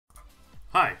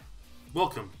Hi,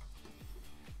 welcome.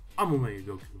 I'm Omega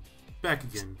Goku, back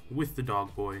again with the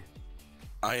Dog Boy,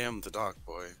 I am the dog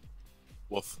boy.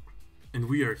 Wolf. and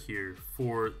we are here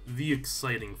for the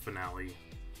exciting finale,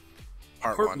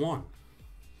 Part Part 1. 1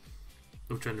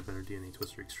 of Genderbender DNA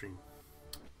Twister Extreme.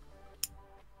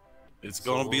 It's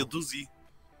gonna be a So- doozy.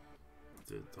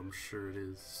 I'm sure it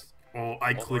is. Oh,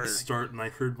 I All clicked our- start and I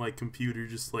heard my computer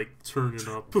just like turning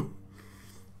up.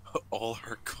 All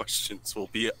our questions will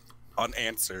be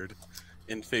unanswered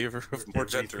in favor of more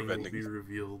gender Everything will bending. be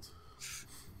revealed.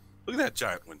 Look at that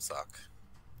giant windsock.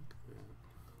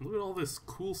 Look at all this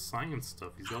cool science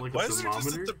stuff. He's got like Why a is there just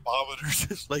a thermometer. thermometer?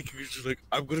 Just like you're just like,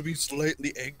 I'm gonna be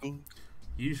slightly angled.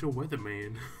 He's your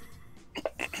weatherman.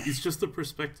 He's just a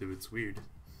perspective. It's weird.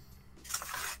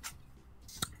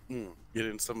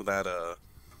 Getting some of that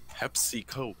Pepsi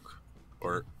Coke.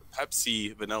 Or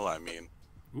Pepsi Vanilla, I mean.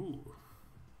 Ooh.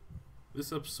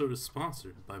 This episode is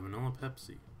sponsored by Vanilla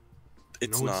Pepsi.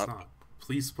 It's No, not. it's not.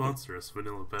 Please sponsor us,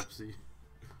 Vanilla Pepsi.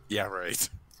 Yeah, right.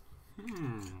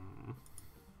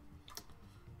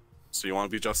 So you want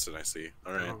to be Justin, I see.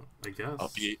 Alright. I guess.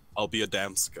 I'll be a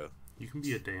Damska. You can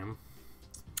be a dam.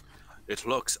 It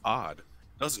looks odd,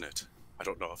 doesn't it? I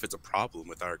don't know if it's a problem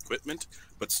with our equipment,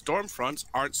 but stormfronts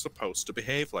aren't supposed to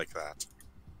behave like that.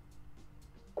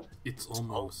 It's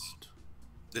almost.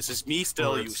 This is me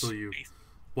still, that's still you.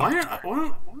 Why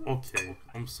don't, okay,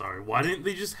 I'm sorry. Why didn't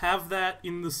they just have that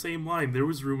in the same line? There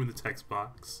was room in the text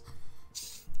box.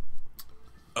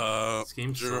 This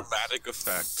game Dramatic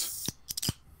effect.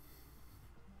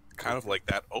 Kind of like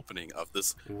that opening of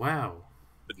this Wow.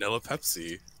 vanilla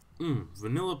Pepsi.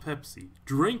 Vanilla Pepsi.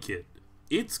 Drink it.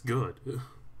 It's good.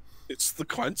 It's the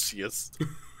crunchiest.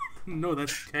 No,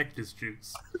 that's cactus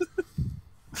juice.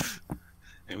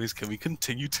 Anyways, can we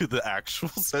continue to the actual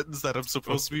sentence that I'm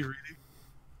supposed to be reading?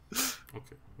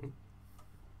 Okay.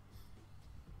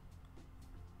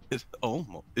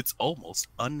 It's almost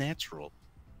unnatural.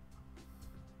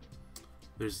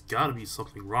 There's gotta be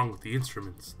something wrong with the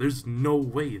instruments. There's no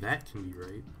way that can be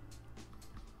right.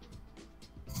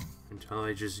 Until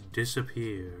I just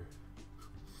disappear.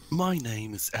 My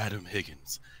name is Adam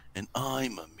Higgins, and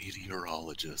I'm a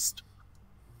meteorologist.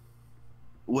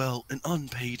 Well, an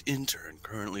unpaid intern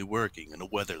currently working in a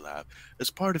weather lab as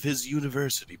part of his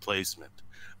university placement,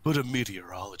 but a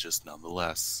meteorologist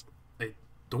nonetheless. I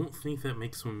don't think that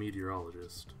makes him a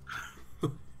meteorologist.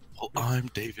 Well, I'm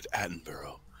David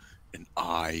Attenborough, and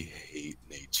I hate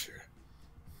nature.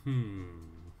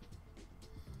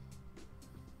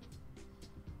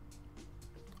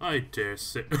 I dare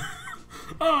say.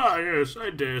 Ah, yes, I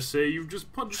dare say you've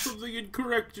just punched something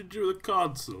incorrect into the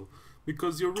console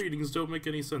because your readings don't make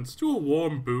any sense. Do a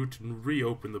warm boot and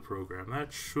reopen the program.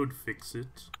 That should fix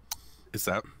it. Is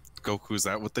that, Goku, is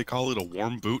that what they call it, a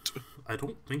warm boot? I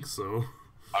don't think so.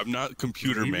 I'm not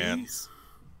computer Maybe? man.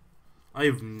 I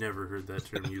have never heard that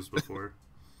term used before.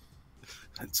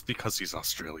 It's because he's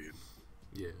Australian.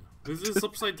 Yeah. This is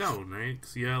upside down, right?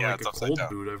 Cause yeah, Yeah, like it's a upside cold down.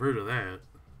 boot, I've heard of that.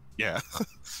 Yeah.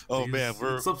 Oh Because man,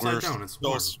 we're it's upside down, it's so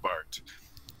warm. smart.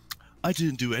 I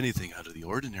didn't do anything out of the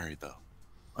ordinary, though.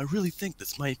 I really think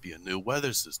this might be a new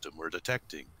weather system we're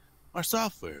detecting. Our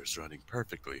software is running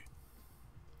perfectly.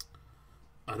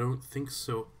 I don't think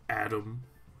so, Adam.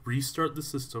 Restart the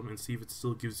system and see if it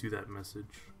still gives you that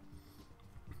message.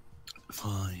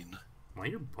 Fine. Am I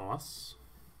your boss?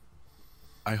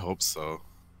 I hope so.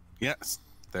 Yes,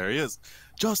 there he is.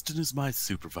 Justin is my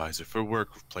supervisor for work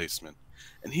placement,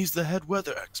 and he's the head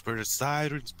weather expert at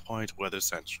Siren's Point Weather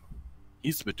Central.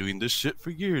 He's been doing this shit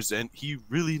for years, and he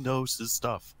really knows his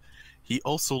stuff. He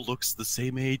also looks the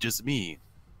same age as me.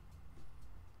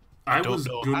 I don't was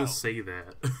know gonna how. say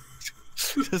that.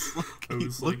 Just like I he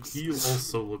was looks. like, he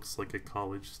also looks like a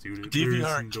college student. There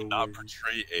DVR is no cannot way.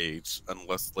 portray age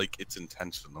unless like it's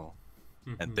intentional,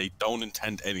 and Mhm. they don't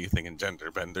intend anything in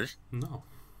Genderbender. No.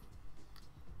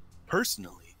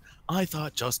 Personally, I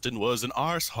thought Justin was an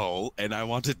arsehole, and I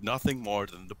wanted nothing more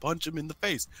than to punch him in the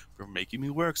face for making me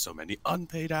work so many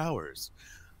unpaid hours.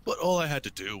 But all I had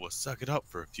to do was suck it up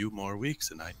for a few more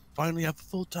weeks, and I'd finally have a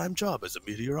full-time job as a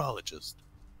meteorologist.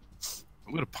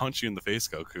 I'm gonna punch you in the face,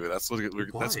 Goku. That's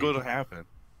that's Why? going to happen.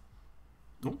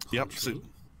 Don't Yep. punch So, me.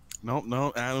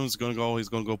 no. Adam's gonna go. He's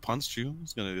gonna go punch you.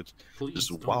 He's gonna Please just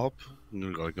don't. wallop. And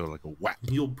you're gonna go like a whap.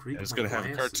 You'll break It's my gonna have a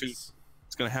glasses. cartoon.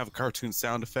 It's gonna have a cartoon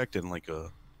sound effect and like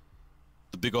the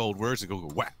big old words and go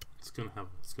whap. It's gonna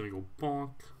go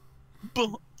bonk.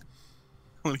 Bonk.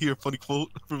 Want to hear a funny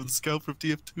quote from the scout from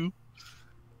TF2?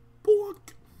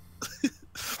 Bonk.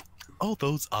 All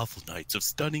those awful nights of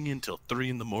studying until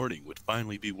 3 in the morning would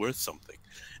finally be worth something,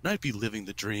 and I'd be living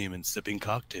the dream and sipping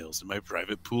cocktails in my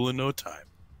private pool in no time.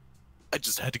 I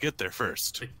just had to get there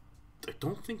first. I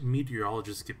don't think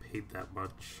meteorologists get paid that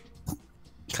much.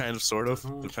 Kind of, sort of,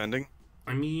 depending.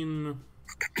 I mean,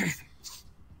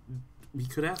 we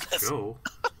could ask Joe.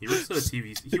 He works at a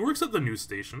TV. He works at the news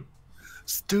station.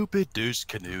 Stupid douche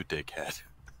canoe dickhead.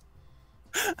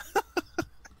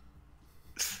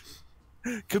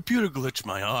 Computer glitch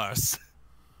my arse.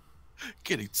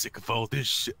 Getting sick of all this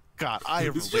shit. God, I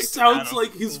am. This just sounds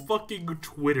like his fucking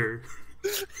Twitter,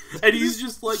 and he's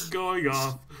just like going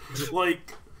off,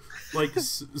 like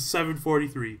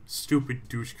 7:43. Stupid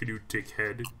douche canoe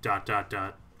dickhead. ...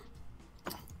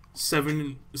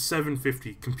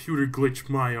 7:50. Computer glitch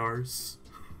my arse.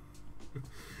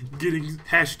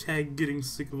 Getting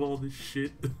sick of all this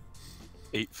shit.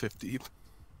 8:50.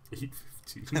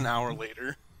 8:50. An hour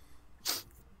later.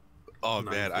 Oh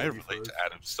man, I relate to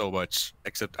Adam so much.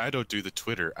 Except I don't do the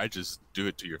Twitter. I just do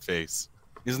it to your face.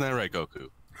 Isn't that right, Goku?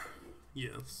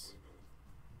 Yes.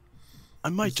 I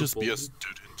might just be a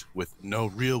student with no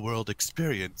real-world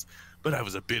experience, but I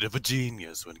was a bit of a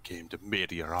genius when it came to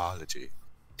meteorology.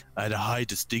 I had a high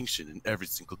distinction in every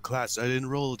single class I'd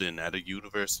enrolled in at a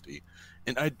university,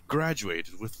 and I'd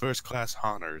graduated with first-class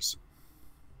honors.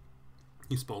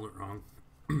 You spelled it wrong.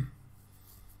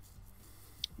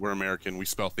 We're American, we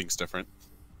spell things different.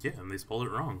 Yeah, and they spelled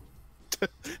it wrong.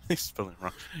 They spell it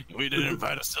wrong. We didn't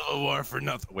fight a civil war for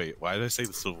nothing. Wait, why did I say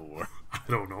the Civil War? I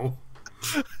don't know.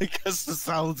 I guess the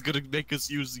sound's gonna make us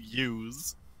use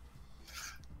U's.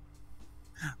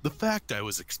 The fact I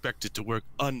was expected to work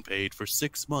unpaid for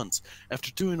 6 months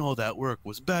after doing all that work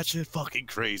was batshit fucking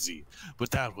crazy, but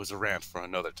that was a rant for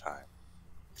another time.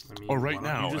 I mean, Or right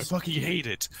now, I fucking hate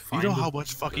it. You know how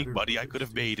much fucking money I could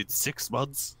have made in 6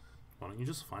 months? Why don't you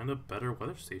just find a better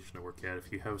weather station to work at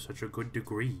if you have such a good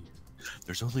degree?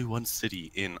 There's only one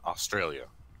city in Australia.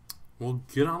 Well,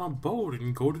 get on a boat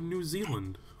and go to New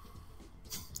Zealand.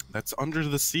 That's under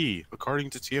the sea,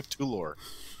 according to TF2 lore.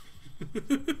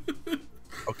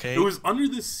 Okay? It was under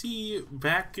the sea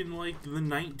back in, like, the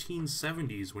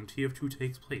 1970s when TF2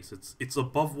 takes place. It's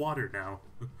above water now.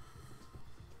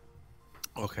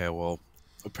 Okay, well,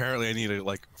 apparently I need to,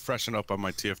 like, freshen up on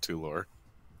my TF2 lore.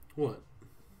 What?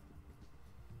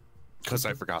 Because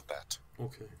I forgot that.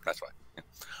 Okay. That's why. Yeah.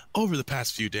 Over the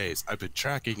past few days, I've been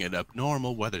tracking an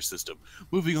abnormal weather system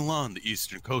moving along the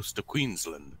eastern coast of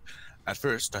Queensland. At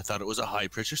first, I thought it was a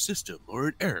high-pressure system or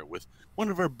an error with one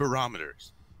of our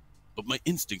barometers. But my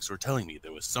instincts were telling me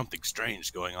there was something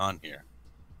strange going on here.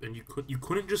 And you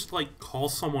couldn't just, like, call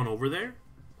someone over there?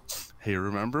 Hey,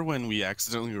 remember when we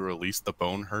accidentally released the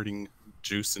bone-hurting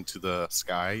juice into the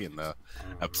sky in the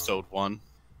episode 1?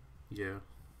 Yeah.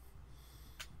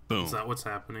 Boom. Is that what's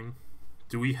happening?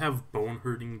 Do we have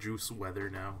bone-hurting juice weather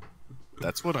now?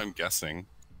 That's what I'm guessing.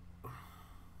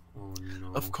 Oh,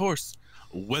 no. Of course,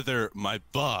 whether my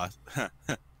boss...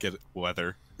 Get it?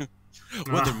 Weather.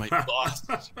 Whether my boss...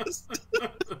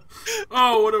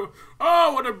 Oh,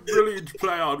 what a brilliant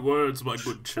play on words, my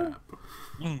good chap.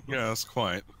 Yes,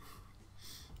 quite.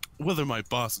 Whether my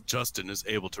boss Justin is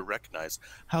able to recognize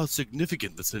how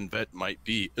significant this event might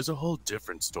be is a whole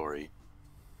different story.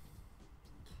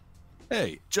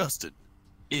 Hey, Justin.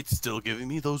 It's still giving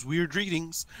me those weird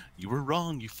readings. You were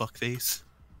wrong, you fuckface.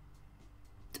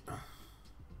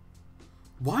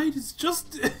 Why does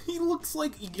he looks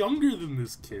like younger than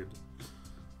this kid.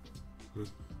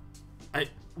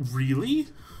 Really?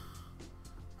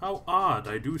 How odd,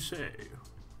 I do say.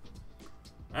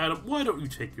 Adam, why don't you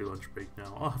take your lunch break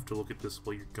now? I'll have to look at this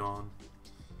while you're gone.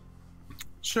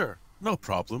 Sure, no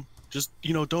problem. Just,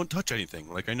 don't touch anything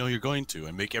like I know you're going to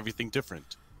and make everything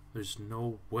different. There's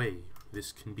no way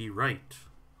this can be right.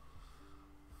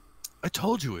 I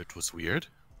told you it was weird.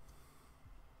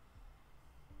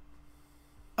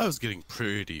 I was getting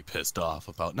pretty pissed off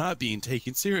about not being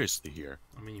taken seriously here.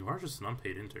 I mean, you are just an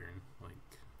unpaid intern. Like,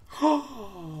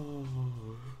 oh,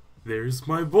 there's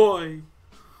my boy.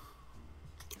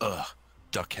 Ugh,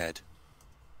 duckhead.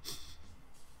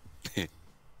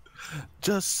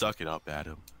 Just suck it up,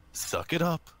 Adam. Suck it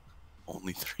up.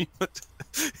 Only 3 months.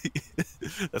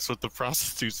 That's what the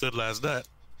prostitute said last night.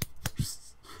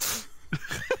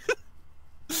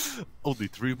 Only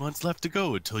 3 months left to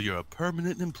go until you're a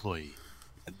permanent employee.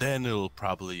 And then it'll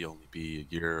probably only be a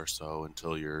year or so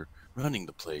until you're running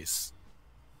the place.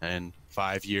 And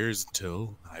 5 years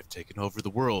until I've taken over the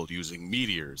world using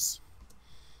meteors.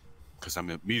 Because I'm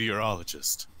a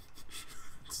meteorologist.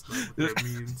 That's not what that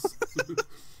means.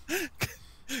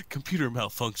 Computer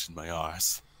malfunction, my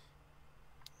arse.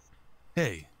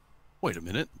 Hey, wait a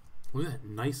minute. Look at that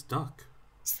nice duck.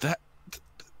 Is that...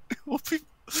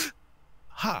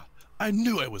 Ha! I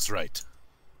knew I was right.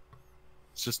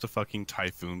 It's just a fucking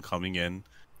typhoon coming in.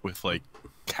 with like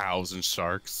cows and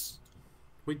sharks.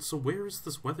 Wait, so where is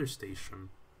this weather station?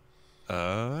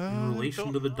 In In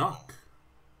relation to the duck?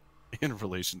 In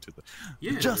relation to the...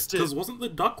 Yeah, Justin! because wasn't the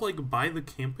duck, like, by the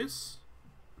campus?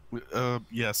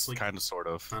 Yes, Like, kind of, sort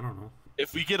of. I don't know.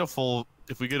 If we get a full,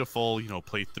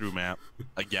 playthrough map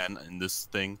again in this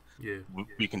thing, Yeah.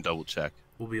 we can double check.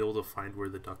 We'll be able to find where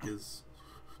the duck is.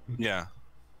 Yeah.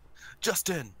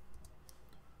 Justin!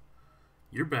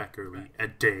 You're back early.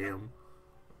 Damn.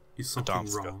 Is something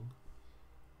Adamska. wrong?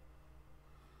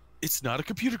 It's not a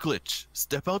computer glitch.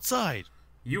 Step outside.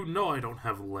 You know I don't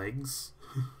have legs.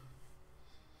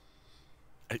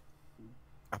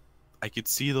 I could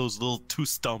see those little two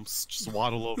stumps just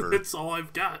waddle over. That's all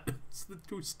I've got. It's the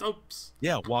two stumps.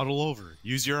 Yeah, waddle over.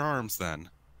 Use your arms then.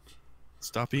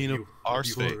 Stop being a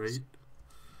arseface. Right?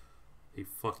 Hey,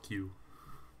 fuck you.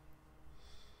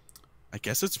 I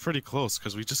guess it's pretty close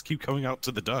because we just keep coming out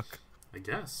to the duck. I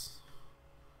guess.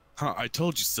 Huh, I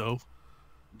told you so.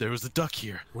 There was a duck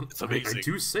here. It's amazing. I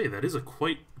do say that is a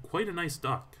quite a nice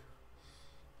duck.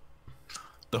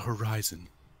 The horizon.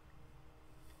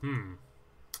 I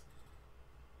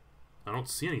don't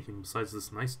see anything besides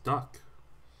this nice duck.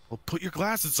 Well, put your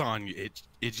glasses on, you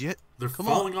idiot. They're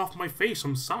falling off my face.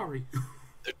 I'm sorry.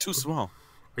 They're too small.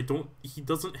 He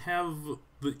doesn't have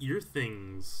the ear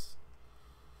things.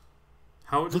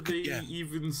 How did they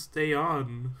even stay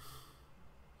on?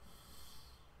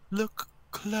 Look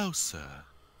closer.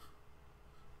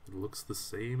 It looks the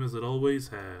same as it always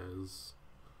has.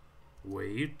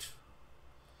 Wait.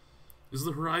 Is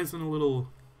the horizon a little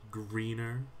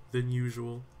greener than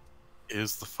usual?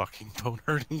 Is the fucking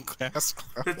bone-hurting glass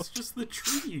cloud? It's just the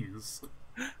trees.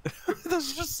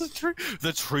 That's just the tree.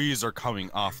 The trees are coming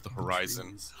off the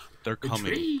horizon. They're coming.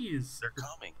 The trees. They're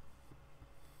coming.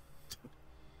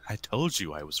 I told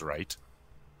you I was right.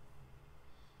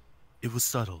 It was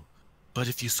subtle, but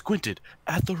if you squinted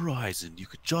at the horizon, you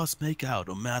could just make out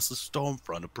a massive storm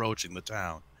front approaching the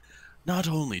town. Not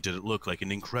only did it look like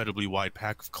an incredibly wide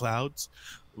pack of clouds,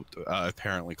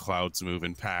 apparently clouds move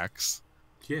in packs,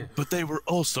 yeah, but they were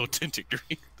also tinted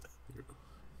green.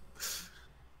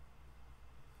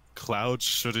 Clouds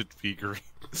shouldn't be green.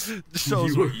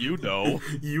 Shows what you know.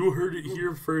 You heard it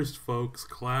here first, folks.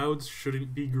 Clouds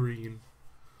shouldn't be green.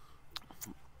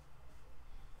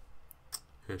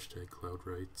 Hashtag cloud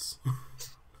rights.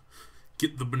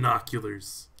 Get the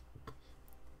binoculars.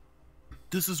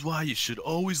 This is why you should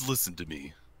always listen to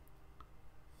me.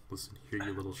 Listen here,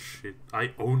 you little shit.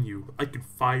 I own you. I could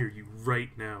fire you right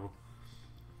now.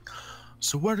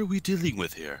 So what are we dealing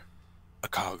with here? A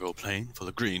cargo plane full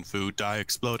of green food dye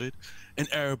exploded, an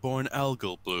airborne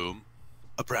algal bloom,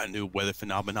 a brand new weather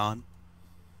phenomenon.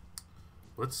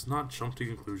 Let's not jump to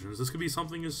conclusions. This could be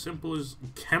something as simple as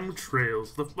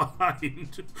chemtrails left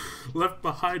behind. Left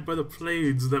behind by the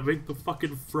planes that make the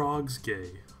fucking frogs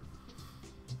gay.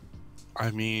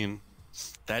 I mean,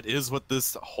 that is what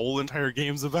this whole entire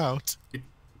game's about.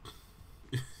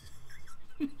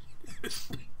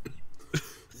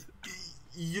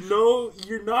 You know,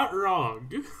 you're not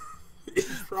wrong. It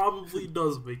probably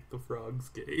does make the frogs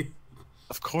gay.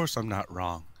 Of course I'm not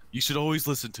wrong. You should always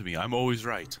listen to me. I'm always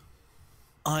right.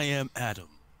 I am Adam,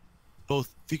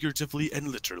 both figuratively and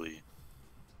literally.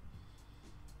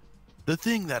 The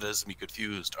thing that has me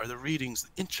confused are the readings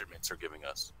the instruments are giving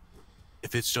us.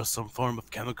 If it's just some form of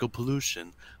chemical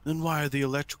pollution, then why are the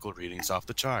electrical readings off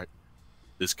the chart?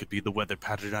 This could be the weather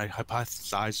pattern I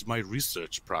hypothesized in my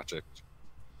research project.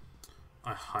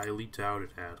 I highly doubt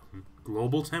it, Adam.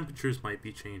 Global temperatures might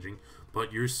be changing,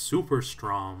 but your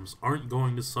superstroms aren't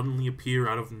going to suddenly appear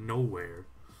out of nowhere.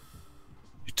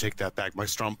 You take that back, my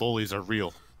strombolies are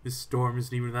real. This storm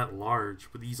isn't even that large,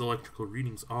 but these electrical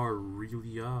readings are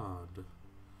really odd.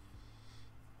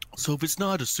 So if it's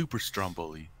not a super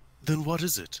stromboli, then what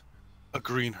is it? A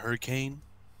green hurricane?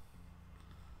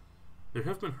 There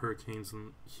have been hurricanes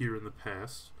here in the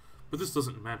past, but this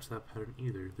doesn't match that pattern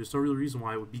either. There's no real reason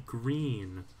why it would be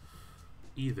green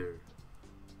either.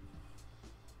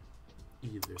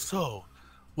 So,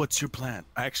 what's your plan?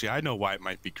 Actually, I know why it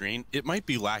might be green. It might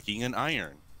be lacking in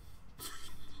iron.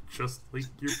 Just like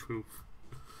your poop.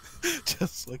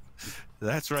 Just like...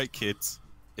 That's right, kids.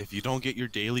 If you don't get your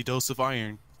daily dose of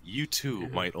iron, you too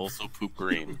might also poop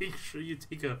green. Make sure you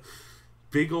take a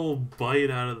big old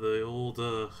bite out of the old,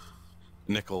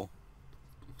 nickel.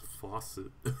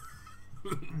 Faucet.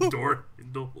 Door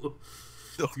handle.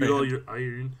 Get all your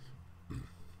iron.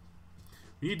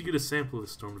 We need to get a sample of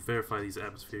the storm to verify these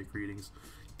atmospheric readings.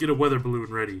 Get a weather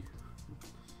balloon ready.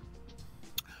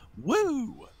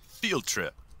 Woo! Field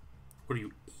trip. What are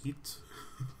you, 8?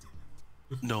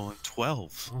 No, I'm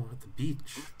 12. Oh, at the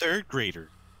beach. Third grader.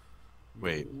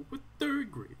 Wait. No, but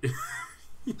third grade.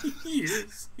 He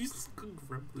is. He's a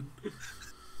gremlin.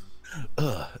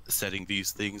 Setting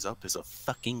these things up is a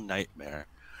fucking nightmare.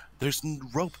 There's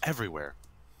rope everywhere.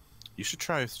 You should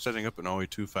try setting up an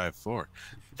OE254.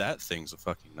 That thing's a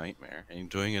fucking nightmare. And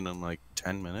doing it in like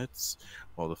 10 minutes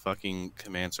while the fucking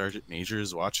command sergeant major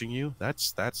is watching you,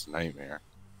 that's a nightmare.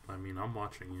 I mean, I'm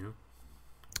watching you.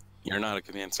 You're not a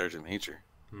command sergeant major.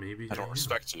 Maybe I don't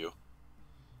respect you.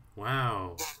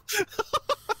 Wow.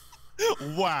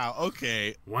 Wow,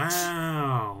 okay.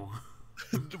 Wow.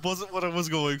 It wasn't what I was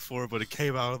going for, but it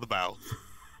came out of the mouth.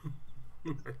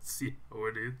 Let's see how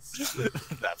it is.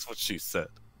 That's what she said.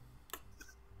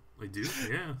 I do?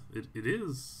 Yeah, it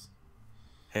is.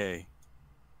 Hey.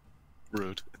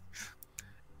 Rude.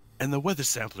 And the weather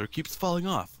sampler keeps falling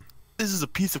off. This is a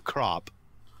piece of crop.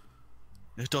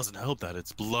 It doesn't help that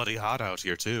it's bloody hot out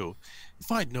here, too.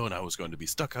 If I'd known I was going to be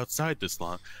stuck outside this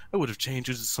long, I would have changed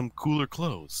into some cooler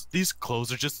clothes. These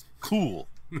clothes are just cool.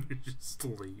 They're just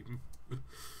lame.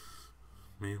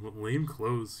 Man, what lame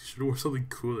clothes. You should wear something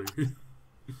cooler.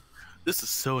 This is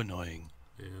so annoying.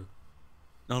 Yeah.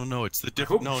 No, it's the I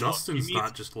different. hope No, Justin's he means,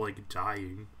 not just like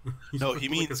dying. no, he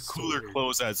like means cooler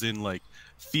clothes, as in like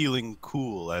feeling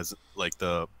cool, as like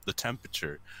the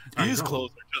temperature. These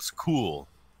clothes are just cool,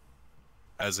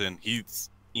 as in he's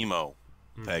emo,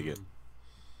 faggot.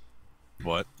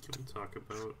 What? Can we talk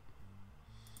about?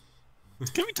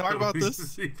 Can we talk about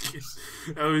this?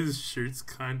 How his shirt's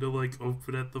kind of like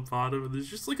open at the bottom, and there's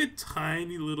just like a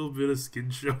tiny little bit of skin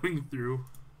showing through.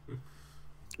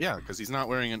 Yeah, because he's not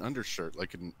wearing an undershirt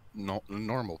like a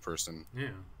normal person.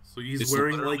 Yeah, so he's It's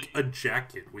wearing literally- like a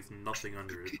jacket with nothing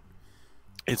under it.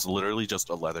 It's literally just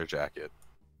a leather jacket.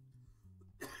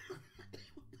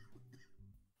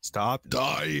 Stop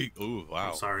dying! Ooh, wow.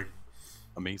 I'm sorry.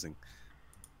 Amazing.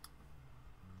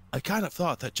 I kind of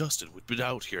thought that Justin would be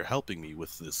out here helping me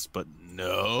with this, but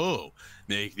no.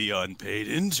 Make the unpaid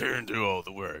intern do all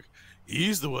the work.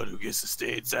 He's the one who gets to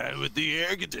stay inside with the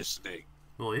air conditioning.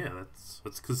 Well, yeah,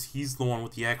 that's because he's the one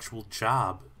with the actual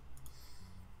job.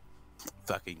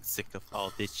 Fucking sick of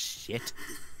all this shit.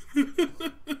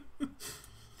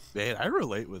 Man, I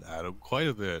relate with Adam quite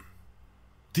a bit.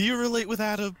 Do you relate with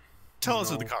Adam? Tell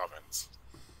us in the comments.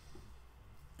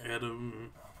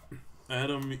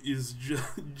 Adam is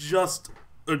just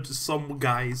some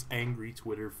guy's angry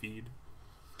Twitter feed.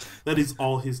 That is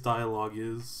all his dialogue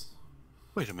is.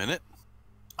 Wait a minute.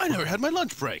 I never had my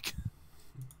lunch break.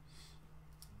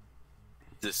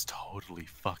 This totally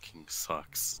fucking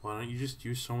sucks. Why don't you just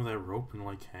use some of that rope and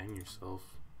like hang yourself?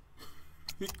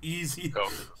 Easy,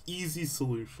 easy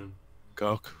solution.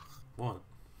 Goku. What?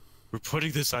 We're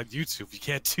putting this on YouTube. You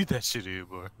can't do that shit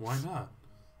anymore. Why not?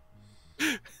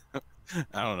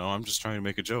 I don't know. I'm just trying to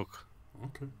make a joke.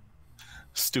 Okay.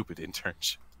 Stupid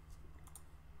internship.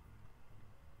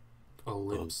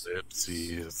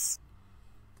 Ellipses.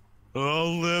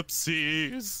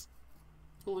 Ellipses.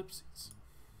 Ellipses.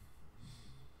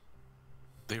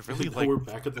 They really Now like. we're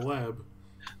back at the lab.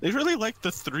 They really like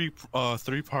the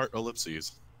three-part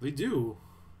ellipses. They do.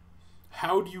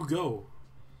 How'd you go?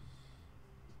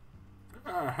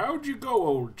 How'd you go,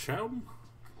 old chum?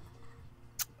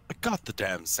 I got the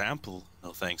damn sample.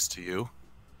 No thanks to you.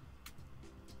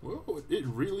 Well, it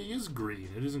really is green.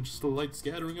 It isn't just a light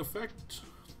scattering effect.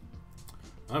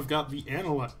 I've got the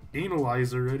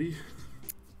analyzer ready.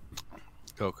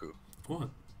 Goku. What?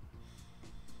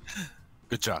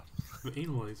 Good job. The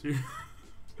analyzer.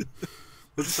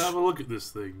 Let's have a look at this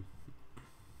thing.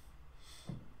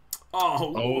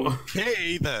 Oh.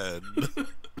 Okay then.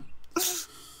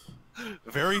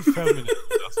 Very feminine,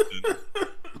 Justin.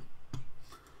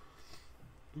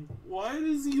 Why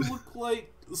does he look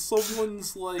like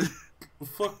someone's like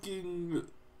fucking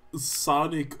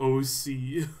Sonic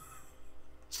OC?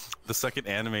 The second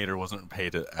animator wasn't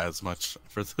paid as much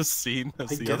for this scene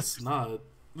as I the guess other. not.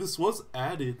 This was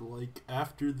added like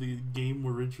after the game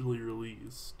originally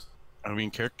released. I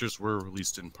mean, characters were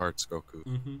released in parts, Goku.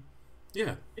 Mm-hmm.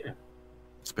 Yeah.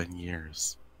 It's been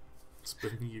years. It's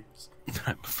been years.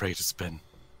 I'm afraid it's been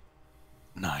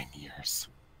 9 years.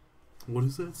 What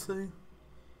does that say?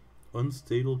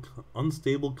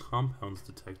 Unstable compounds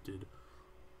detected.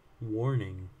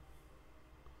 Warning.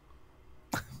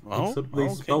 Oh, Except they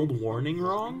okay. spelled warning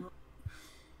wrong?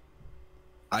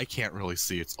 I can't really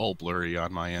see. It's all blurry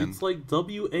on my end. It's like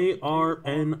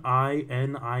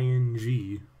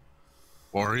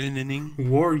WARNINING.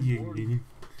 Warning. Warning.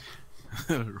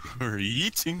 We're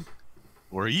eating.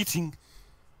 We're eating.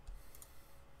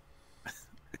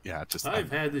 Yeah, just.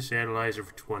 I've had this analyzer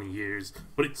for 20 years,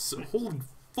 but it's... Holy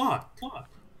fuck.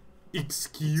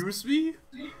 Excuse me?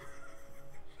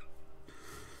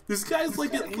 This guy's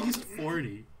like at least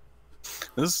 40.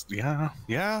 Yeah.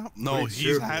 No,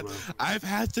 I've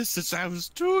had this since I was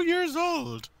 2 years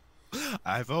old.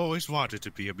 I've always wanted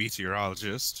to be a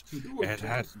meteorologist,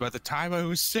 and by the time I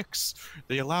was 6,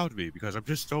 they allowed me because I'm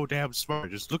just so damn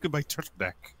smart. Just look at my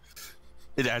turtleneck.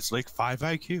 It has like 5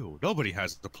 IQ. Nobody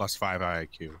has the +5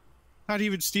 IQ. Not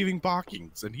even Stephen Hawking,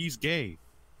 and he's gay.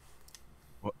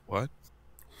 What? What?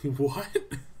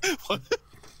 What?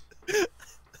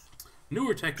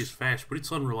 Newer tech is fast, but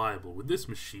it's unreliable. With this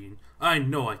machine, I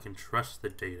know I can trust the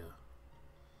data.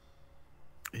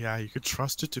 Yeah, you could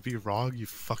trust it to be wrong, you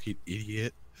fucking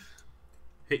idiot.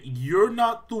 Hey, you're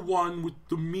not the one with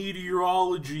the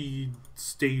meteorology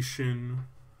station,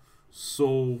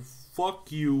 so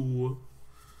fuck you.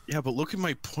 Yeah, but look at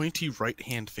my pointy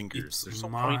right-hand fingers. It's so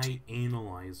my pointy.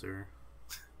 analyzer.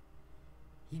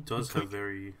 He does have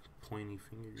very pointy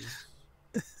fingers.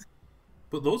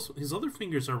 But his other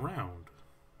fingers are round.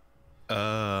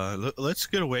 Let's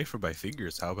get away from my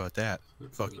fingers. How about that?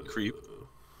 Fucking creep.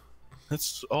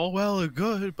 That's all well and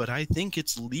good, but I think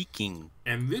it's leaking.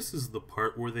 And this is the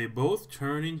part where they both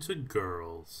turn into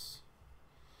girls.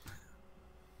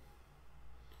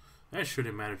 That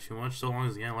shouldn't matter too much, so long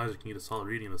as the analyzer can get a solid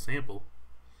reading of the sample.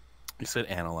 You said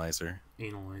analyzer.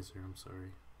 Analyzer, I'm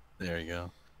sorry. There you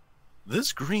go.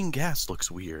 This green gas looks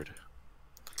weird.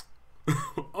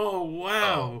 Oh,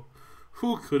 wow.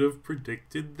 Who could have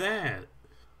predicted that?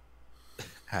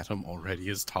 Adam already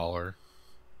is taller.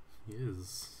 He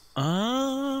is.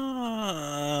 I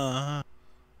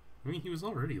mean, he was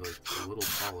already, like, a little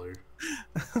taller.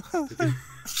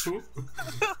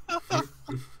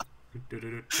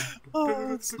 Oh,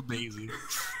 that's amazing.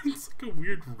 It's like a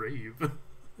weird rave.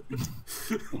 There's,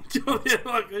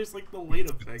 like, the light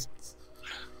effects.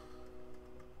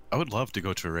 I would love to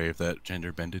go to a rave that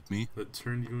gender bended me. That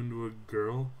turned you into a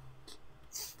girl?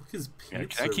 Look, his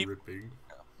pants are ripping.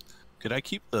 Could I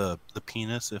keep the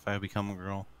penis if I become a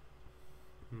girl?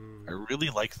 I really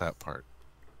like that part.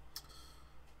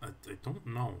 I don't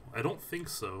know. I don't think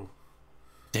so.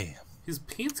 Damn. His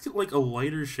pants get like a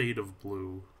lighter shade of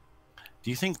blue. Do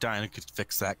you think Dinah could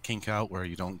fix that kink out where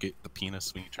you don't get the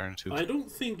penis when you turn into? I don't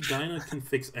think Dinah can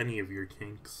fix any of your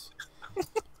kinks.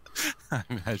 I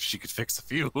imagine she could fix a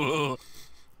few. Are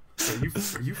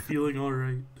you feeling all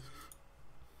right?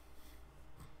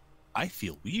 I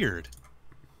feel weird.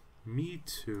 Me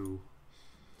too.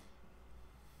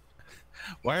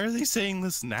 Why are they saying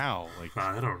this now? Like,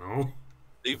 I don't know.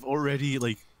 They've already,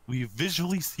 like, we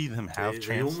visually see them have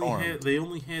transformed. They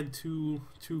only had two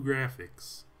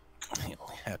graphics. They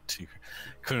only had 2.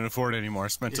 Couldn't afford it anymore.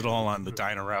 Spent it all on the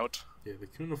Dinah route. Yeah, they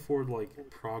couldn't afford like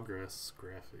progress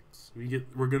graphics.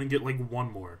 We're gonna get like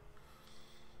one more.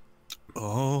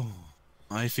 Oh,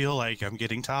 I feel like I'm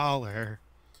getting taller.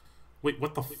 Wait,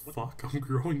 what the fuck? I'm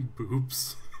growing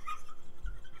boobs.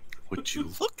 Would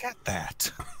you look at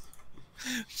that?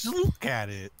 Just look at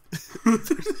it.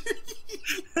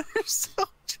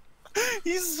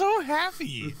 He's so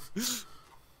happy.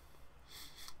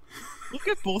 Look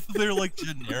at both of their like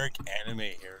generic anime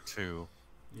hair too.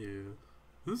 Yeah,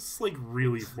 this is like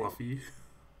really fluffy.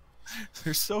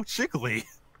 They're so jiggly.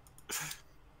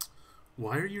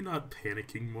 Why are you not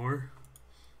panicking more?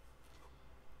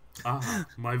 Ah,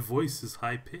 my voice is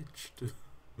high pitched.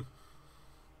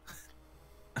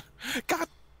 God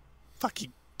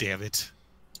fucking damn it.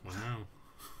 Wow.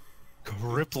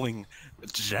 Crippling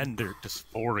gender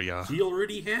dysphoria. He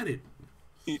already had it.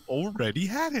 He already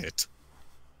had it.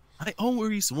 I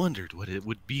always wondered what it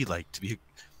would be like to be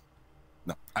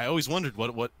No, I always wondered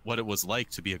what it was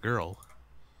like to be a girl.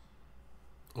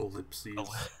 Ellipses.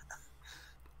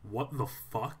 What the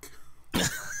fuck?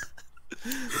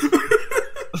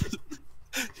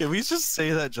 Can we just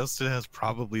say that Justin has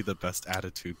probably the best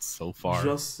attitude so far?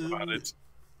 Justin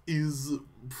is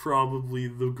probably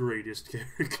the greatest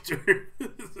character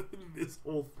in this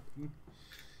whole thing.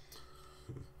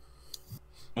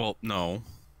 Well, no.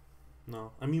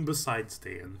 No, I mean besides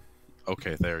Dan.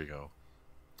 Okay, there you go.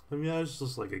 I mean, that's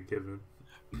just like a given.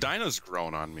 Dinah's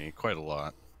grown on me quite a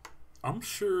lot. I'm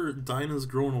sure Dinah's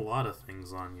grown a lot of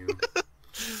things on you.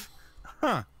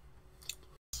 Huh.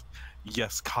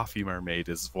 Yes, Coffee Mermaid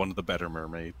is one of the better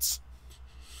mermaids.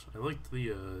 I liked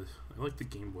the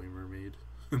Game Boy Mermaid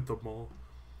at the mall.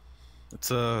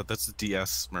 That's a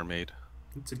DS mermaid.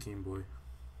 It's a Game Boy.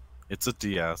 It's a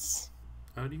DS.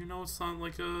 How do you know it's not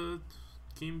like a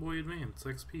Game Boy Advance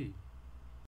XP?